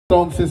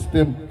Sound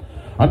system.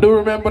 And do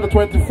remember the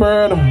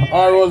 23rd,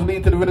 RO's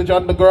Lead to the Village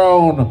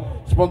Underground,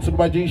 sponsored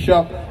by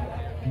G-Shock.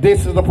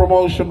 This is the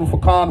promotion for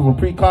Carnival,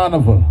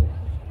 pre-Carnival.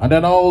 And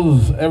then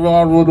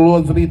everyone would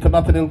loads lead to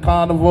Notting Hill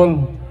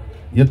Carnival.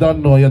 You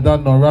don't know.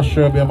 Rush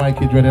Sherby and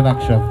Mikey Dread in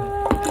action.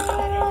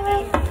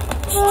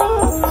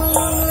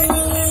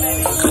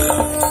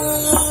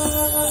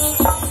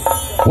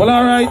 Well,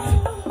 alright.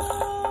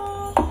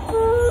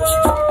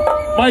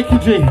 Mikey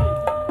G.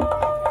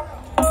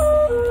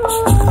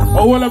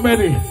 Oh, well, I'm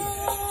ready.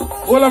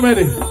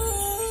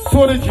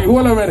 Tony G,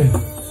 well, I'm ready.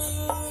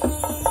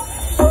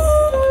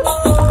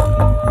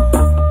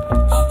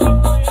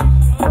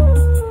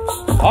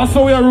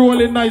 Also, we are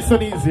rolling nice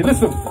and easy.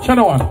 Listen,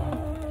 channel 1.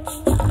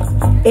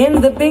 In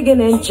the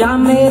beginning, Jah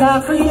made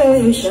our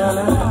creation.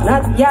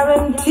 Not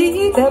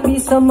guaranteed there'll be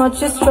so much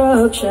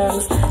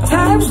destructions.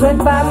 Times went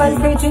by, man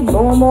created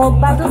more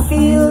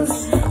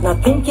battlefields.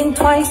 Not thinking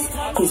twice,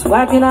 he's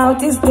wiping out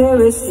his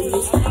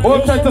heresies. More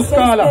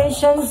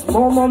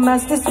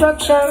mass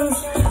destructions.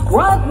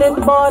 Widening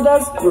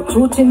borders,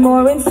 recruiting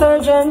more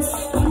insurgents.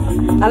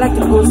 I like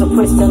to pose a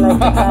question like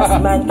to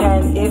ask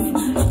mankind: if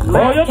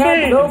man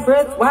can't blow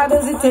breath, why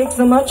does it take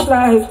so much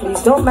life?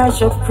 Please don't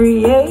mash up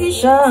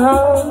creation.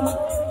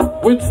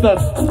 Winston.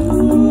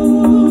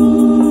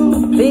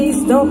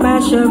 Please don't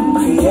mash up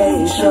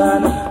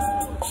creation.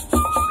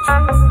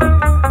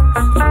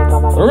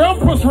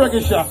 Rumpus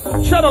Reggae Shop,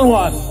 channel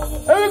 1.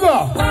 Here we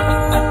go.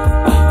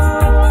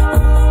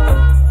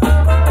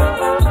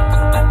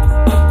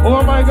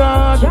 Oh my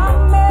God.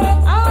 Jah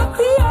made our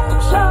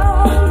creation.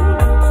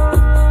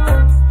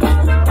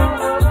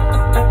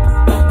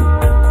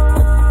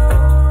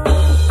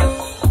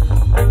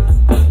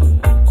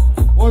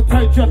 What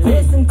tight your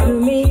Listen to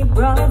me,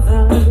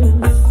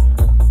 brothers.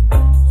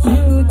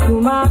 You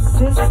to my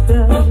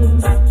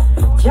sisters.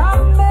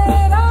 Jah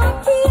made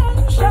our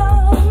creation.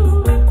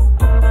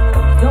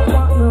 Don't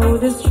want no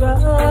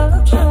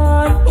destruction.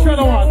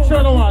 Channel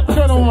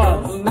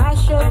 1.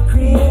 Mash up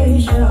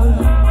creation.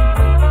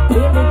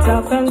 Build it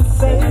up and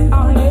save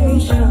our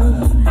nation.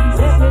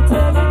 Let me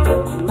tell you,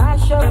 don't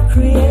mash up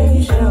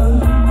creation.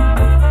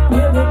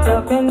 Build it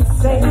up and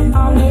save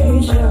our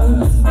nation.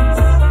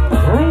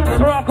 Roots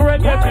rock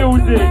reggae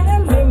music.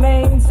 Man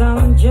remains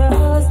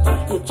unjust.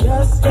 You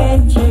just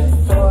can't check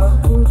for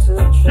who to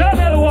trust.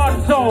 Channel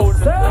 1 sound.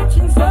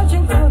 Searching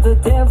through the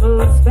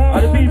devil's band.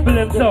 Are the people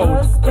themselves? You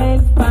just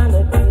can't find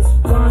a peace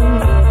one.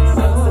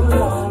 So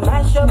don't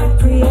mash up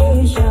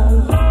creation.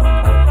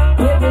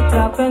 Build it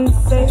up and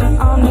save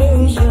our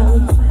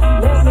nation.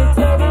 Let me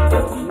tell you,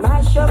 don't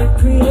mash up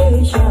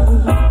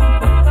creation.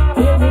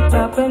 Build it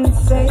up and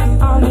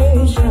save our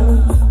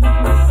nation.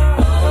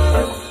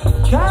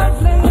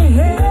 Traveling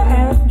here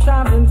and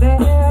traveling there,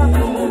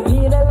 you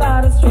meet a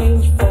lot of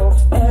strange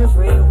folks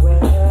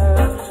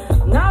everywhere.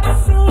 Not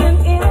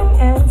seeing in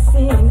and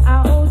seeing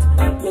out.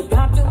 You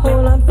got to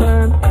hold on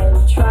firm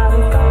and try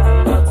to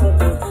find what to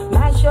do.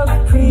 Mash up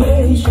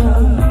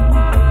creation.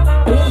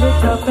 Build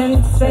it up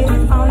and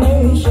save our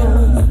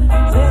nation.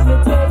 Let me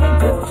tell you,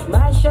 don't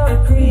mash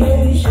up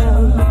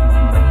creation.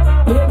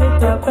 Build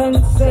it up and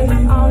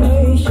save our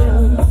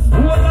nation.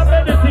 What a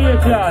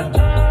meditation.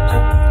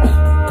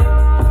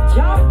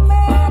 Jah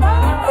made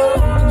our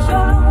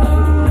creation.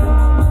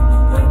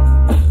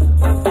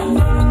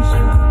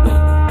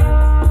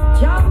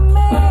 Jah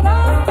made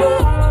our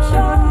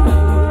creation.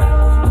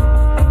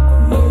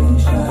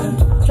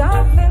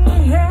 Traveling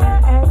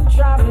here and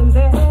traveling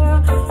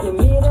there, you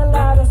meet a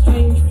lot of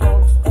strange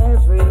folks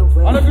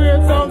everywhere. On a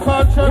great song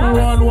called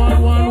Channel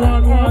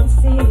 1.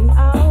 Seeing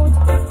out,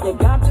 you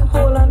got to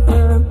hold on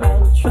firm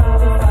and try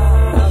to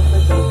find out the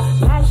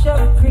door. Mash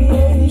up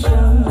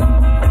creation.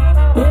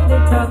 Build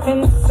it up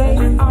and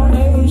save our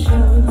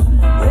nation.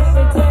 Let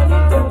me tell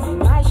you, don't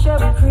mash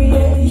up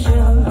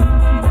creation.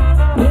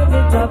 Build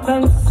it up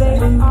and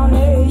save our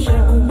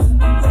nation.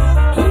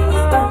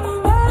 Please don't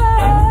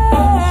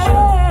mash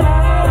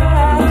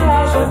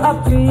up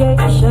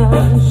creation.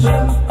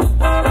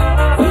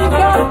 We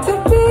got to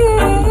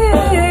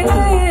build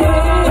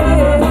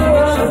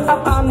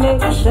up our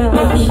nation.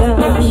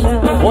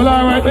 Well,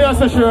 alright, there's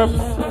the sheriffs.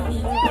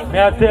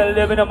 May I tell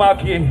them in the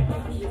market,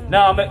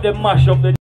 now make them mash up the